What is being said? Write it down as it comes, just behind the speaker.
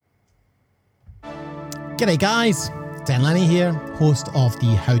G'day guys, Dan Lenny here, host of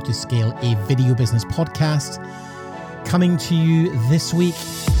the How to Scale a Video Business podcast, coming to you this week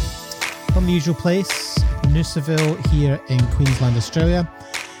from the usual place, Noosaville here in Queensland, Australia,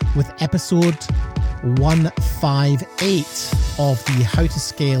 with episode 158 of the How to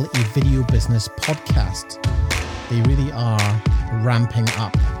Scale a Video Business podcast. They really are ramping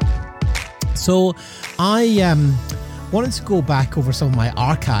up. So I wanted to go back over some of my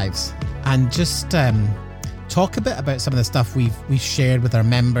archives and just talk a bit about some of the stuff we've shared with our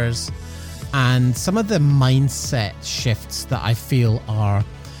members and some of the mindset shifts that I feel are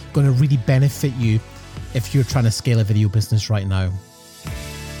going to really benefit you if you're trying to scale a video business right now.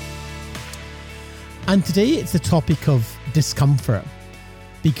 And today it's the topic of discomfort,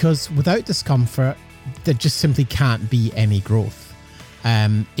 because without discomfort, there just simply can't be any growth.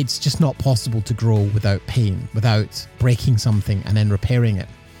 It's just not possible to grow without pain, without breaking something and then repairing it.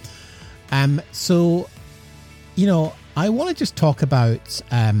 So, you know, I want to just talk about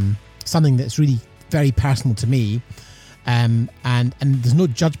something that's really very personal to me. And there's no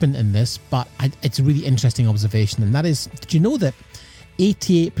judgment in this, but it's a really interesting observation. And that is, did you know that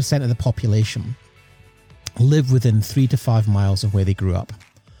 88% of the population live within 3 to 5 miles of where they grew up?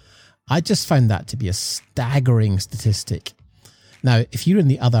 I just found that to be a staggering statistic. Now, if you're in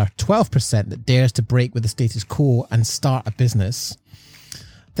the other 12% that dares to break with the status quo and start a business,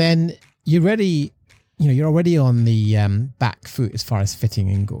 then you're already on the back foot as far as fitting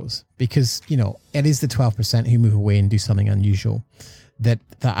in goes, because, you know, it is the 12% who move away and do something unusual that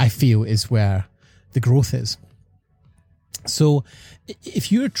I feel is where the growth is. So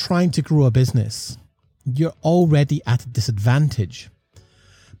if you're trying to grow a business, you're already at a disadvantage,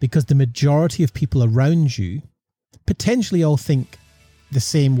 because the majority of people around you potentially all think the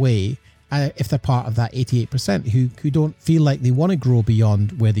same way if they're part of that 88% who don't feel like they want to grow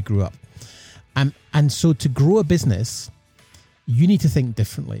beyond where they grew up. And so to grow a business, you need to think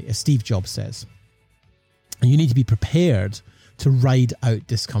differently, as Steve Jobs says. And you need to be prepared to ride out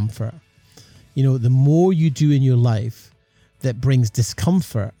discomfort. You know, the more you do in your life that brings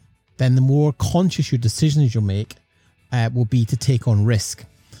discomfort, then the more conscious your decisions you'll make will be to take on risk.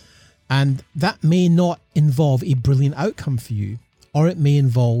 And that may not involve a brilliant outcome for you, or it may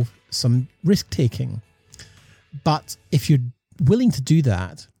involve some risk taking. But if you're willing to do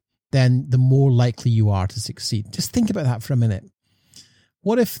that, then the more likely you are to succeed. Just think about that for a minute.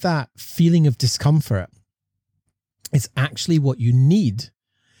 What if that feeling of discomfort is actually what you need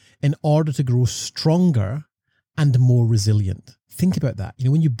in order to grow stronger and more resilient? Think about that. You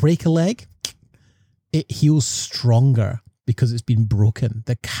know, when you break a leg, it heals stronger because it's been broken.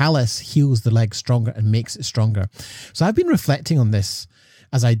 The callus heals the leg stronger and makes it stronger. So I've been reflecting on this,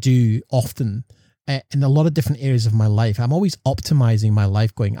 as I do often, in a lot of different areas of my life. I'm always optimizing my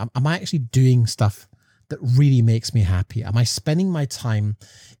life, going, am I actually doing stuff that really makes me happy? Am I spending my time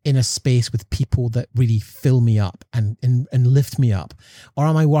in a space with people that really fill me up and lift me up? Or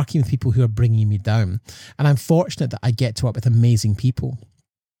am I working with people who are bringing me down? And I'm fortunate that I get to work with amazing people.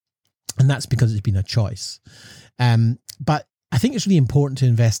 And that's because it's been a choice. But I think it's really important to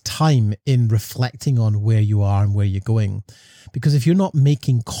invest time in reflecting on where you are and where you're going. Because if you're not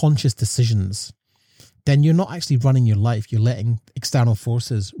making conscious decisions, then you're not actually running your life. You're letting external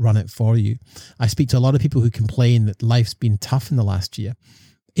forces run it for you. I speak to a lot of people who complain that life's been tough in the last year.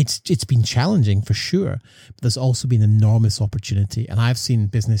 It's been challenging for sure, but there's also been enormous opportunity. And I've seen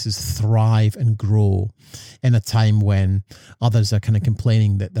businesses thrive and grow in a time when others are kind of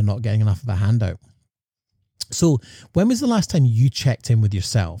complaining that they're not getting enough of a handout. So when was the last time you checked in with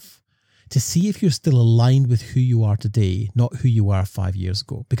yourself to see if you're still aligned with who you are today, not who you were 5 years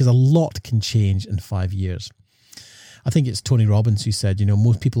ago? Because a lot can change in 5 years. I think it's Tony Robbins who said, you know,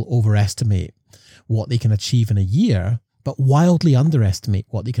 most people overestimate what they can achieve in a year, but wildly underestimate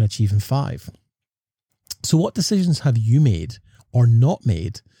what they can achieve in 5. So what decisions have you made or not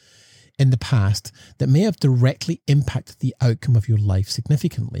made in the past that may have directly impacted the outcome of your life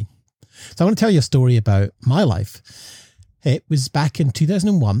significantly? So I want to tell you a story about my life. It was back in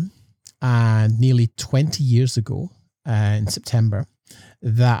 2001, and nearly 20 years ago, in September,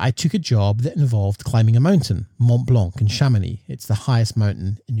 that I took a job that involved climbing a mountain, Mont Blanc in Chamonix. It's the highest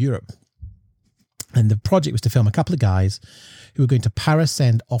mountain in Europe. And the project was to film a couple of guys who were going to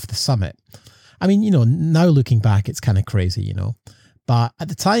parascend off the summit. I mean, you know, now looking back, it's kind of crazy, you know. But at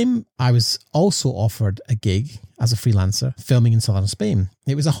the time, I was also offered a gig as a freelancer filming in southern Spain.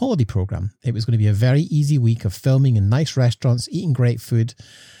 It was a holiday program. It was going to be a very easy week of filming in nice restaurants, eating great food,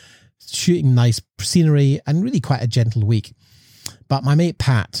 shooting nice scenery, and really quite a gentle week. But my mate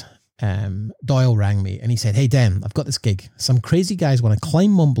Pat Doyle rang me and he said, "Hey Dan, I've got this gig. Some crazy guys want to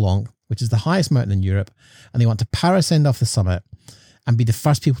climb Mont Blanc which is the highest mountain in Europe, and they want to parascend off the summit and be the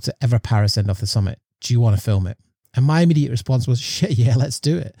first people to ever parascend off the summit. Do you want to film it? And my immediate response was, shit, yeah, let's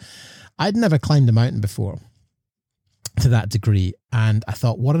do it. I'd never climbed a mountain before to that degree. And I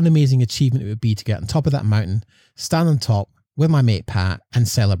thought, what an amazing achievement it would be to get on top of that mountain, stand on top with my mate Pat and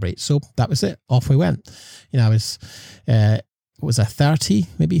celebrate. So that was it. Off we went. You know, I was, was I 30,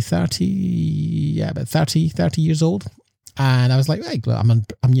 maybe 30, yeah, about 30 years old. And I was like, hey,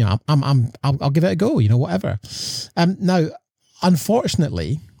 I'll give it a go, you know, whatever. Now,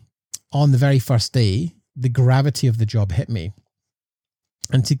 unfortunately, on the very first day, the gravity of the job hit me.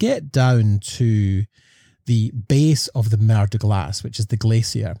 And to get down to the base of the Mer de Glace, which is the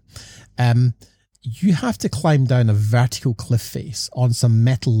glacier, you have to climb down a vertical cliff face on some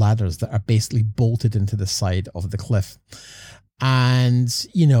metal ladders that are basically bolted into the side of the cliff. And,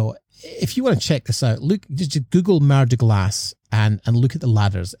 you know, if you want to check this out, look, just Google Mer de Glace and look at the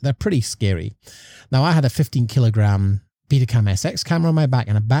ladders. They're pretty scary. Now, I had a 15 kilogram Betacam SX camera on my back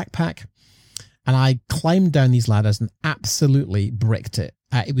and a backpack, and I climbed down these ladders and absolutely bricked it.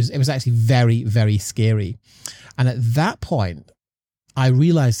 It was actually very, very scary. And at that point, I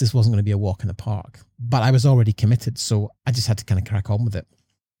realized this wasn't going to be a walk in the park, but I was already committed, so I just had to kind of crack on with it.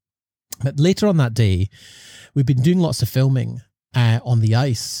 But later on that day, we've been doing lots of filming on the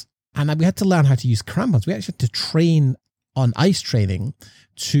ice, and we had to learn how to use crampons. We actually had to train on ice training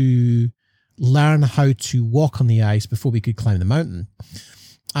to learn how to walk on the ice before we could climb the mountain.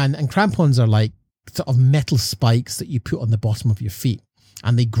 And crampons are like sort of metal spikes that you put on the bottom of your feet,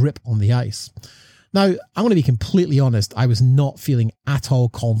 and they grip on the ice. Now, I'm going to be completely honest, I was not feeling at all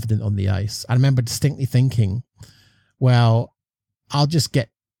confident on the ice. I remember distinctly thinking, well, I'll just get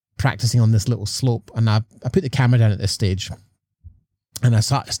practicing on this little slope. And I put the camera down at this stage, and I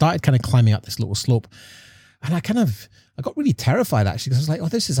started kind of climbing up this little slope. And I got really terrified, actually, because I was like, oh,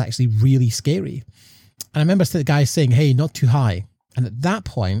 this is actually really scary. And I remember the guy saying, hey, not too high. And at that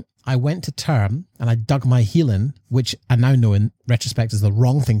point, I went to turn and I dug my heel in, which I now know in retrospect is the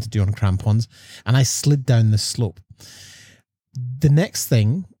wrong thing to do on crampons, and I slid down the slope. The next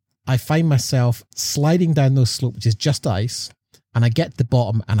thing, I find myself sliding down those slopes, which is just ice, and I get to the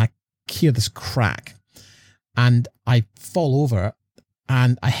bottom and I hear this crack, and I fall over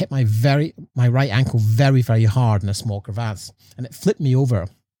and I hit my right ankle very, very hard in a small crevasse, and it flipped me over,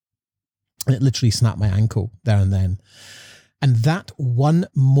 and it literally snapped my ankle there and then. And that one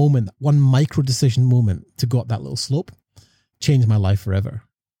moment, one micro decision moment to go up that little slope changed my life forever.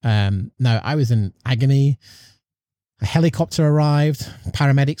 Now, I was in agony. A helicopter arrived.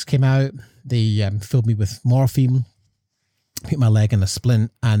 Paramedics came out. They filled me with morphine, put my leg in a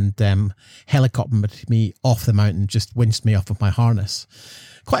splint, and helicoptered me off the mountain, just winched me off of my harness.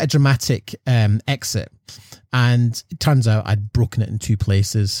 Quite a dramatic exit. And it turns out I'd broken it in two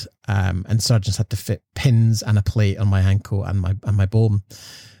places, and surgeons had to fit pins and a plate on my ankle and my bone.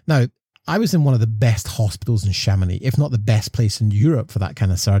 Now, I was in one of the best hospitals in Chamonix, if not the best place in Europe for that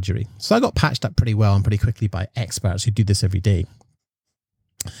kind of surgery. So I got patched up pretty well and pretty quickly by experts who do this every day.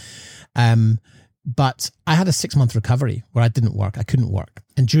 But I had a 6-month recovery where I didn't work. I couldn't work.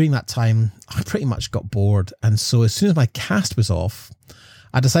 And during that time, I pretty much got bored. And so as soon as my cast was off,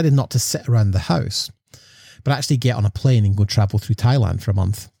 I decided not to sit around the house, but actually get on a plane and go travel through Thailand for a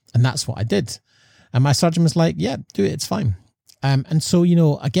month. And that's what I did. And my surgeon was like, yeah, do it. It's fine. And so, you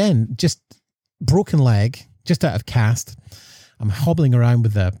know, again, just broken leg, just out of cast. I'm hobbling around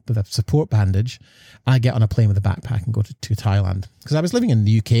with a support bandage, and I get on a plane with a backpack and go to Thailand. Because I was living in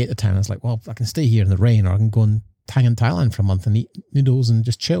the UK at the time. I was like, well, I can stay here in the rain, or I can go and hang in Thailand for a month and eat noodles and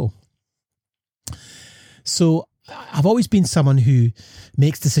just chill. So I've always been someone who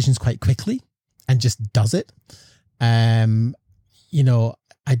makes decisions quite quickly and just does it. You know,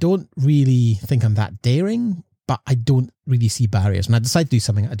 I don't really think I'm that daring, but I don't really see barriers. When I decide to do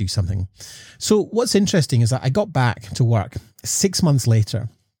something, I do something. So what's interesting is that I got back to work 6 months later,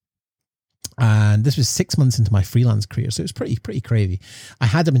 and this was 6 months into my freelance career. So it was pretty crazy. I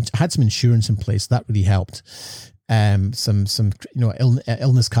had some insurance in place that really helped. Some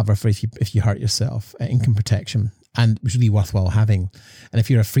illness cover for if you hurt yourself, income protection, and it was really worthwhile having. And if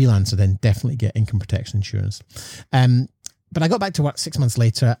you're a freelancer, then definitely get income protection insurance. But I got back to work 6 months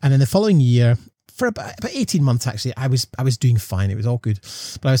later, and in the following year, for about 18 months, actually, I was doing fine. It was all good.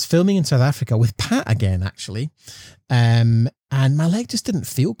 But I was filming in South Africa with Pat again, actually. And my leg just didn't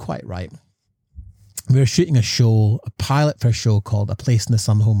feel quite right. We were shooting a pilot for a show called A Place in the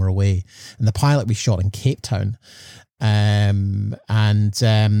Sun, Home or Away. And the pilot we shot in Cape Town.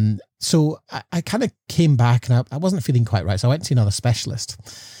 So I kind of came back and I wasn't feeling quite right. So I went to another specialist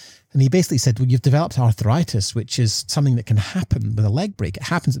And he basically said, well, you've developed arthritis, which is something that can happen with a leg break. It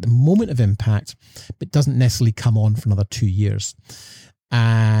happens at the moment of impact, but doesn't necessarily come on for another 2 years.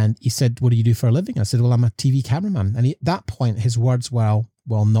 And he said, what do you do for a living? I said, well, I'm a TV cameraman. And at that point, his words were,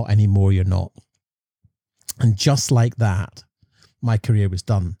 well, not anymore, you're not. And just like that, my career was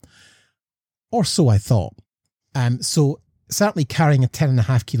done. Or so I thought. So certainly carrying a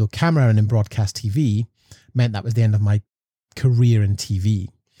 10.5 kilo camera in broadcast TV meant that was the end of my career in TV,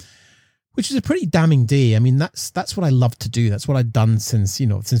 which is a pretty damning day. I mean, that's what I love to do. That's what I'd done since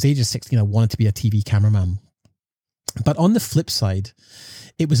age of 16. I wanted to be a TV cameraman. But on the flip side,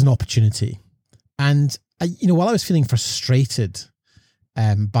 it was an opportunity. And while I was feeling frustrated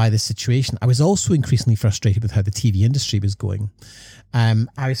by this situation, I was also increasingly frustrated with how the TV industry was going. I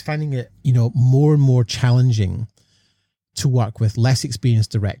was finding it, more and more challenging to work with less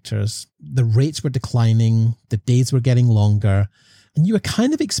experienced directors. The rates were declining, the days were getting longer, and you were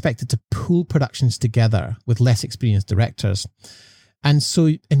kind of expected to pull productions together with less experienced directors. And so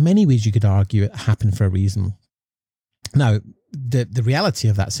in many ways, you could argue it happened for a reason. Now, the reality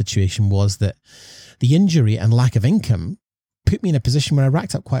of that situation was that the injury and lack of income put me in a position where I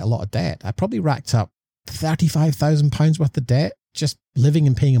racked up quite a lot of debt. I probably racked up £35,000 worth of debt just living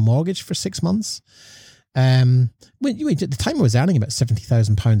and paying a mortgage for 6 months. At the time I was earning about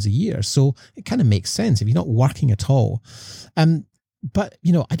 £70,000 a year, so it kind of makes sense if you're not working at all. But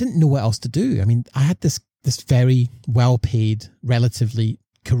I didn't know what else to do. I mean, I had this very well-paid, relatively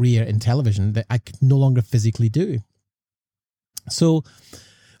career in television that I could no longer physically do. So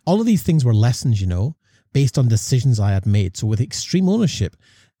all of these things were lessons, based on decisions I had made. So with extreme ownership,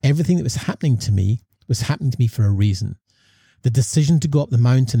 everything that was happening to me for a reason. The decision to go up the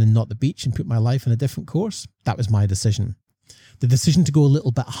mountain and not the beach and put my life in a different course, that was my decision. The decision to go a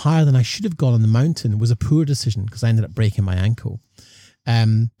little bit higher than I should have gone on the mountain was a poor decision because I ended up breaking my ankle.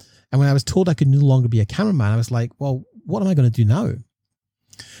 And when I was told I could no longer be a cameraman, I was like, well, what am I going to do now?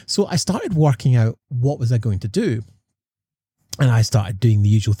 So I started working out what was I going to do. And I started doing the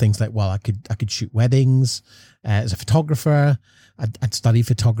usual things like, well, I could shoot weddings as a photographer. I'd studied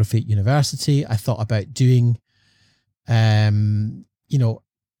photography at university. I thought about doing, any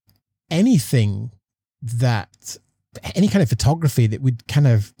kind of photography that would kind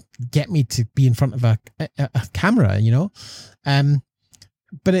of get me to be in front of a camera,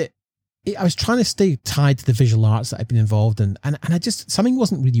 But I was trying to stay tied to the visual arts that I'd been involved in. And I just, something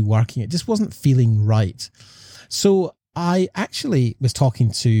wasn't really working. It just wasn't feeling right. So I actually was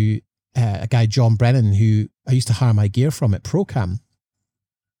talking to a guy, John Brennan, who I used to hire my gear from at Procam.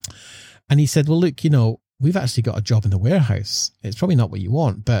 And he said, well, look, we've actually got a job in the warehouse. It's probably not what you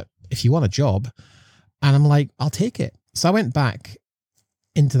want, but if you want a job, and I'm like, I'll take it. So I went back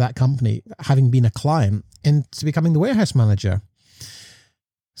into that company, having been a client, into becoming the warehouse manager.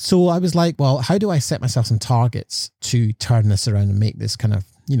 So I was like, well, how do I set myself some targets to turn this around and make this kind of,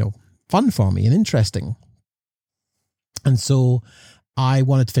 fun for me and interesting? And so I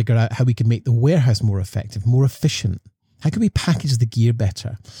wanted to figure out how we could make the warehouse more effective, more efficient. How could we package the gear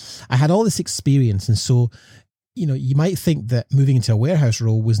better? I had all this experience. And so, you might think that moving into a warehouse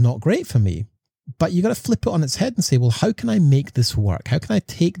role was not great for me, but you got to flip it on its head and say, well, how can I make this work? How can I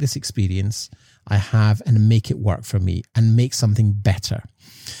take this experience I have and make it work for me and make something better?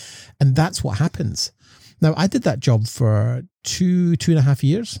 And that's what happens. Now, I did that job for 2.5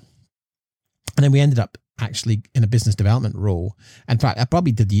 years. And then we ended up actually in a business development role. In fact, I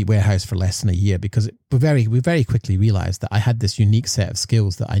probably did the warehouse for less than a year because we very quickly realized that I had this unique set of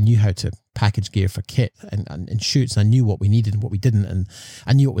skills that I knew how to package gear for kit and shoots. And I knew what we needed and what we didn't. And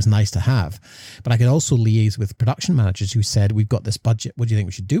I knew what was nice to have. But I could also liaise with production managers who said, we've got this budget. What do you think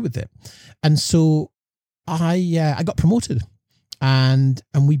we should do with it? And so I got promoted and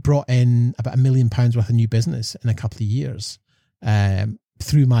we brought in about £1 million worth of new business in a couple of years.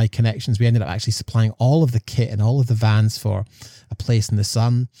 Through my connections, we ended up actually supplying all of the kit and all of the vans for A Place in the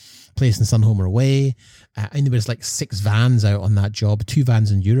Sun Home or Away. And there was like 6 vans out on that job, 2 vans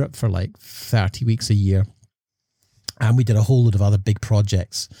in Europe for like 30 weeks a year. And we did a whole load of other big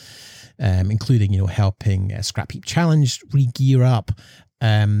projects, including, helping Scrap Heap Challenge re-gear up.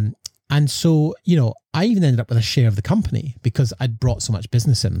 And so, I even ended up with a share of the company because I'd brought so much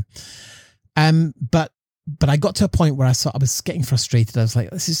business in. But I got to a point where I was getting frustrated. I was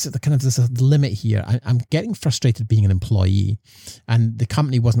like, this is there's a limit here. I'm getting frustrated being an employee, and the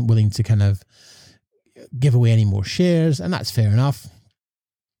company wasn't willing to kind of give away any more shares, and that's fair enough.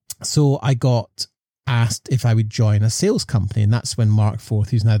 So I got asked if I would join a sales company, and that's when Mark Forth,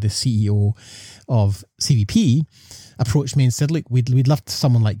 who's now the CEO of CVP, approached me and said, look, we'd love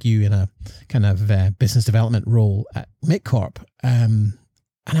someone like you in a kind of business development role at MidCorp.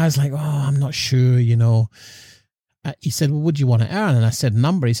 And I was like, oh, I'm not sure, He said, well, what do you want to earn? And I said,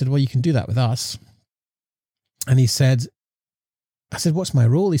 number. He said, well, you can do that with us. And I said, what's my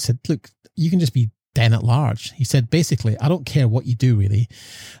role? He said, look, you can just be Den at large. He said, basically, I don't care what you do, really.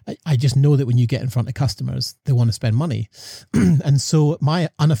 I just know that when you get in front of customers, they want to spend money. And so my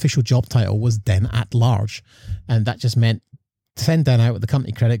unofficial job title was Den at large. And that just meant send Den out with the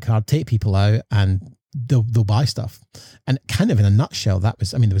company credit card, take people out, and they'll buy stuff. And kind of in a nutshell, there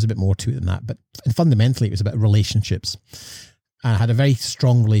was a bit more to it than that, but fundamentally it was about relationships. I had a very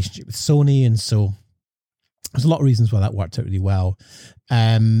strong relationship with Sony, and so there's a lot of reasons why that worked out really well.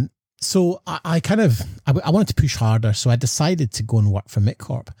 So I wanted to push harder, so I decided to go and work for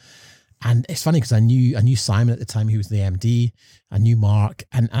MidCorp. And it's funny because I knew Simon at the time, he was the MD. I knew Mark,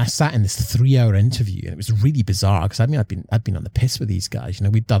 and I sat in this 3-hour interview, and it was really bizarre because I'd been on the piss with these guys.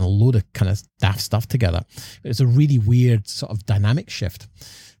 We'd done a load of kind of daft stuff together. It was a really weird sort of dynamic shift.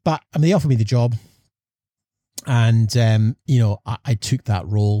 But they offered me the job, and I took that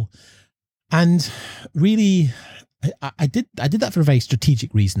role, and really I did that for very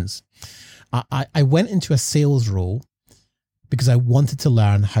strategic reasons. I went into a sales role because I wanted to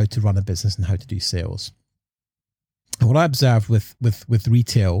learn how to run a business and how to do sales. And what I observed with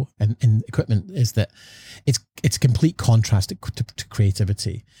retail and equipment is that it's a complete contrast to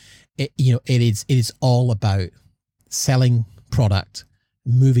creativity. It is all about selling product,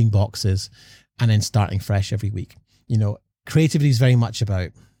 moving boxes, and then starting fresh every week. Creativity is very much about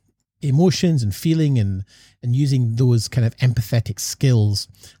emotions and feeling and using those kind of empathetic skills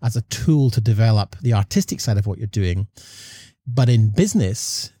as a tool to develop the artistic side of what you're doing. But in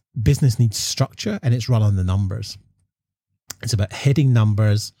business needs structure, and it's run on the numbers. It's about hitting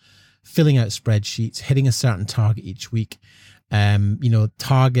numbers, filling out spreadsheets, hitting a certain target each week.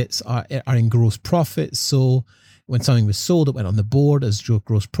 Targets are in gross profit. So when something was sold, it went on the board as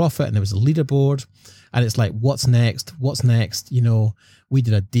gross profit, and there was a leaderboard. And it's like, what's next? We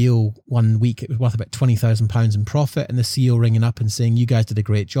did a deal one week. It was worth about £20,000 in profit, and the CEO ringing up and saying, you guys did a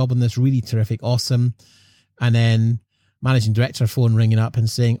great job on this, really terrific, awesome. And then managing director phone ringing up and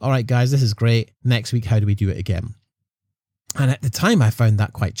saying, all right, guys, this is great. Next week, how do we do it again? And at the time, I found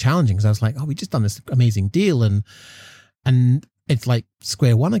that quite challenging because I was like, oh, we just done this amazing deal. And it's like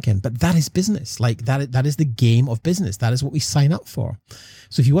square one again. But that is business. Like that is the game of business. That is what we sign up for.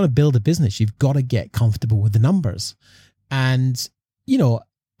 So if you want to build a business, you've got to get comfortable with the numbers. And,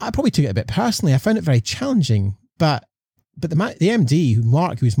 I probably took it a bit personally. I found it very challenging. But the MD,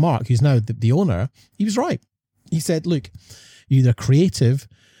 who's Mark, who's now the owner, he was right. He said, look, you're either creative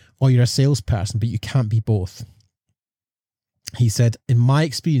or you're a salesperson, but you can't be both. He said, in my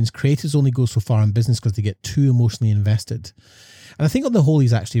experience, creatives only go so far in business because they get too emotionally invested. And I think on the whole,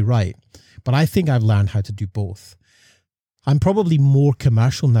 he's actually right. But I think I've learned how to do both. I'm probably more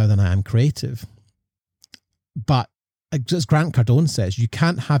commercial now than I am creative. But as Grant Cardone says, you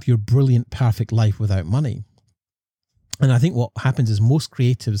can't have your brilliant, perfect life without money. And I think what happens is most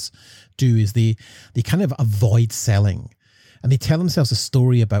creatives do is they kind of avoid selling. And they tell themselves a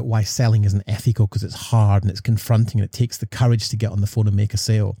story about why selling isn't ethical because it's hard and it's confronting and it takes the courage to get on the phone and make a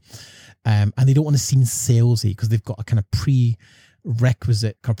sale. And they don't want to seem salesy because they've got a kind of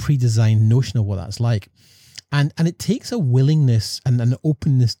prerequisite or pre-designed notion of what that's like. And it takes a willingness and an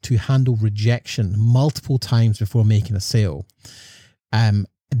openness to handle rejection multiple times before making a sale.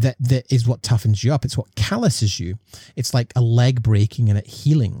 That is what toughens you up. It's what calluses you. It's like a leg breaking and it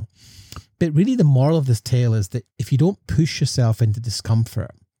healing. But really the moral of this tale is that if you don't push yourself into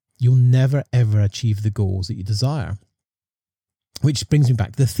discomfort, you'll never, ever achieve the goals that you desire. Which brings me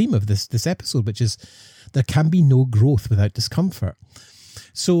back to the theme of this episode, which is there can be no growth without discomfort.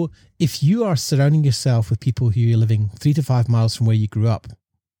 So if you are surrounding yourself with people who are living 3 to 5 miles from where you grew up,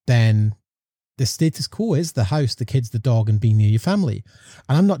 then the status quo is the house, the kids, the dog, and being near your family.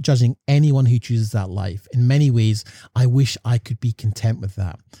 And I'm not judging anyone who chooses that life. In many ways, I wish I could be content with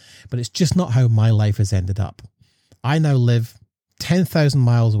that. But it's just not how my life has ended up. I now live 10,000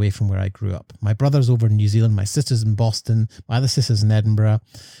 miles away from where I grew up. My brother's over in New Zealand. My sister's in Boston. My other sister's in Edinburgh.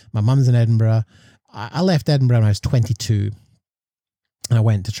 My mum's in Edinburgh. I left Edinburgh when I was 22. And I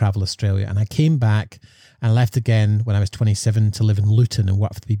went to travel Australia. And I came back and left again when I was 27 to live in Luton and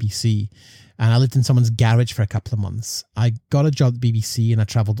work for the BBC. And I lived in someone's garage for a couple of months. I got a job at the BBC and I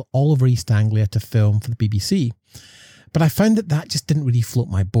travelled all over East Anglia to film for the BBC. But I found that just didn't really float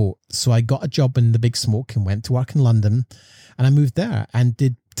my boat. So I got a job in the Big Smoke and went to work in London. And I moved there and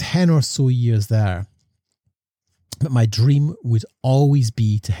did 10 or so years there. But my dream would always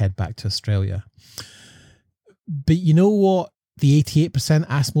be to head back to Australia. But you know what the 88%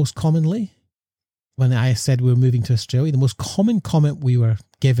 asked most commonly when I said we were moving to Australia? The most common comment we were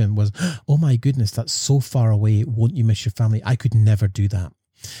given was, oh my goodness, that's so far away. Won't you miss your family? I could never do that.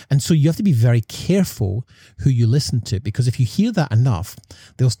 And so you have to be very careful who you listen to, because if you hear that enough,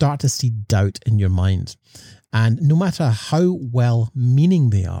 they'll start to see doubt in your mind. And no matter how well-meaning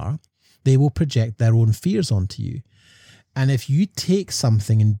they are, they will project their own fears onto you. And if you take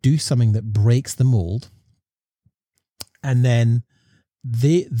something and do something that breaks the mold, and then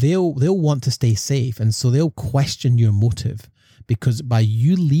they'll want to stay safe, and so they'll question your motive, because by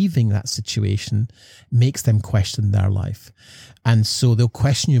you leaving that situation makes them question their life. And so they'll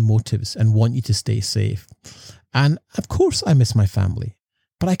question your motives and want you to stay safe. And of course I miss my family,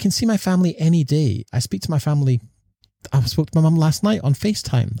 but I can see my family any day. I speak to my family. I spoke to my mum last night on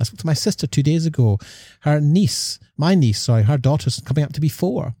FaceTime. I spoke to my sister 2 days ago. Her daughter's coming up to be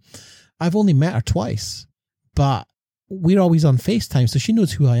 4. I've only met her twice, but we're always on FaceTime, so she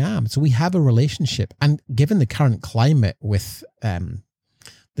knows who I am. So we have a relationship. And given the current climate with the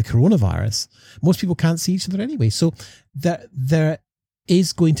coronavirus, most people can't see each other anyway. So there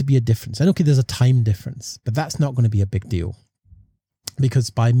is going to be a difference. And okay, there's a time difference, but that's not going to be a big deal.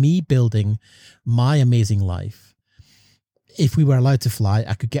 Because by me building my amazing life, if we were allowed to fly,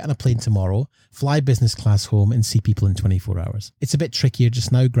 I could get on a plane tomorrow, fly business class home, and see people in 24 hours. It's a bit trickier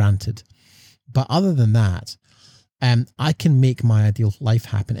just now, granted. But other than that, I can make my ideal life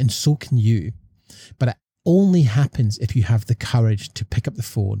happen, and so can you. But it only happens if you have the courage to pick up the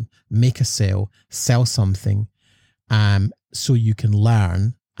phone, make a sale, sell something, so you can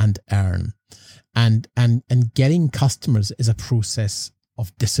learn and earn. And getting customers is a process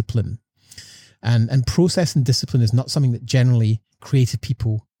of discipline. And process and discipline is not something that generally creative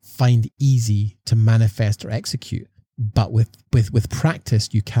people find easy to manifest or execute. But with practice,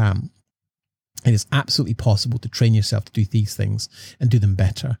 you can. It is absolutely possible to train yourself to do these things and do them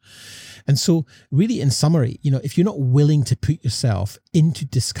better. And so really, in summary, if you're not willing to put yourself into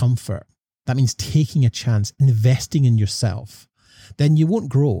discomfort, that means taking a chance, investing in yourself, then you won't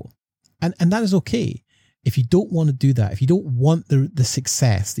grow. And that is okay. If you don't want to do that, if you don't want the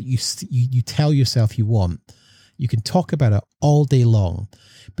success that you tell yourself you want, you can talk about it all day long.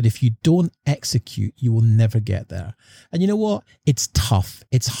 But if you don't execute, you will never get there. And you know what? It's tough.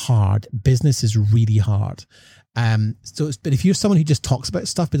 It's hard. Business is really hard. But if you're someone who just talks about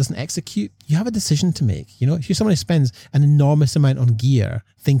stuff but doesn't execute, you have a decision to make. If you're someone who spends an enormous amount on gear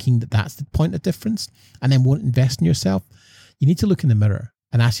thinking that that's the point of difference and then won't invest in yourself, you need to look in the mirror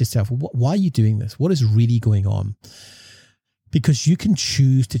and ask yourself, why are you doing this? What is really going on? Because you can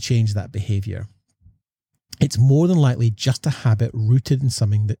choose to change that behavior. It's more than likely just a habit rooted in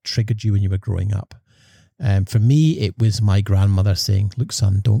something that triggered you when you were growing up. For me, it was my grandmother saying, look,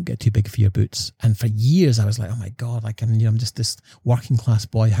 son, don't get too big for your boots. And for years, I was like, oh my God, I'm just this working class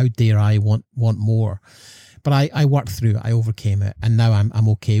boy. How dare I want more? But I worked through it. I overcame it. And now I'm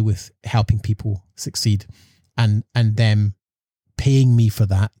okay with helping people succeed and them paying me for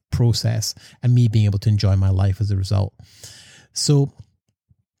that process and me being able to enjoy my life as a result. So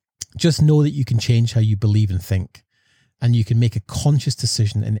just know that you can change how you believe and think, and you can make a conscious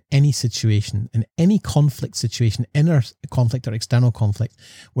decision in any situation, in any conflict situation, inner conflict or external conflict,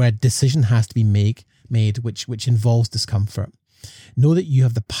 where a decision has to be made which involves discomfort. Know that you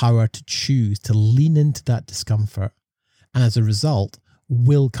have the power to choose to lean into that discomfort, and as a result,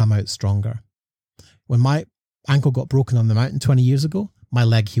 will come out stronger. When my ankle got broken on the mountain 20 years ago, my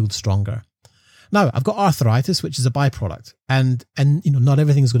leg healed stronger. Now, I've got arthritis, which is a byproduct, and not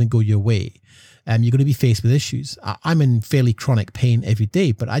everything's going to go your way. You're going to be faced with issues. I'm in fairly chronic pain every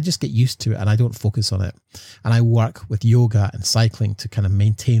day, but I just get used to it and I don't focus on it. And I work with yoga and cycling to kind of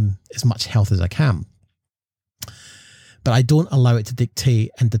maintain as much health as I can. But I don't allow it to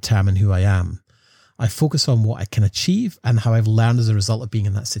dictate and determine who I am. I focus on what I can achieve and how I've learned as a result of being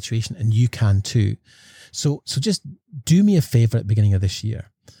in that situation, and you can too. So just do me a favor at the beginning of this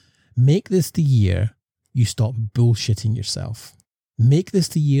year. Make this the year you stop bullshitting yourself. Make this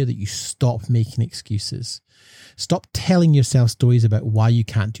the year that you stop making excuses. Stop telling yourself stories about why you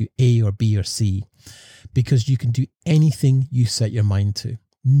can't do A or B or C, because you can do anything you set your mind to.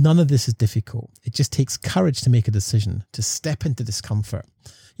 None of this is difficult. It just takes courage to make a decision, to step into discomfort.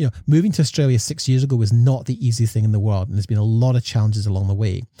 Moving to Australia 6 years ago was not the easiest thing in the world, and there's been a lot of challenges along the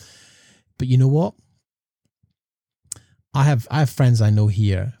way. But you know what? I have friends I know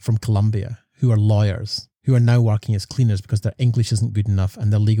here from Colombia who are lawyers, who are now working as cleaners because their English isn't good enough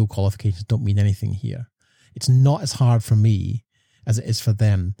and their legal qualifications don't mean anything here. It's not as hard for me as it is for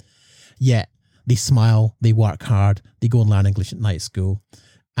them. Yet they smile, they work hard, they go and learn English at night school.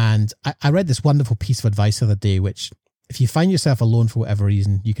 And I read this wonderful piece of advice the other day, which if you find yourself alone for whatever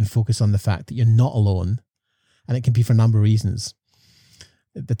reason, you can focus on the fact that you're not alone, and it can be for a number of reasons.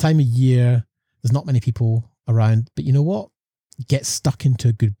 At the time of year, there's not many people around, but you know what? Get stuck into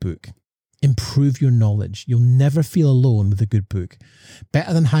a good book. Improve your knowledge. You'll never feel alone with a good book.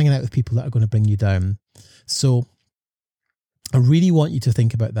 Better than hanging out with people that are going to bring you down. So I really want you to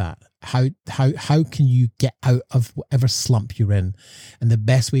think about that. How can you get out of whatever slump you're in? And the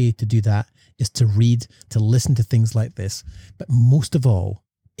best way to do that is to read, to listen to things like this. But most of all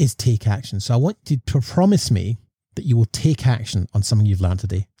is take action. So I want you to promise me that you will take action on something you've learned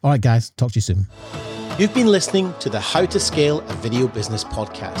today. All right, guys, talk to you soon. You've been listening to the How to Scale a Video Business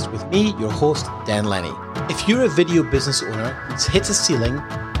podcast with me, your host, Dan Lenny. If you're a video business owner who's hit a ceiling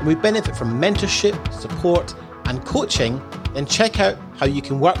and we benefit from mentorship, support, and coaching, then check out how you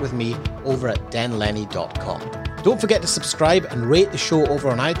can work with me over at danlenny.com. Don't forget to subscribe and rate the show over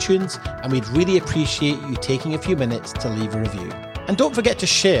on iTunes, and we'd really appreciate you taking a few minutes to leave a review. And don't forget to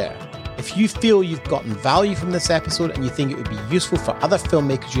share. If you feel you've gotten value from this episode and you think it would be useful for other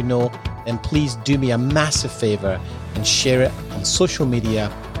filmmakers you know, then please do me a massive favor and share it on social media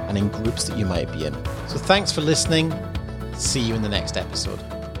and in groups that you might be in. So thanks for listening. See you in the next episode.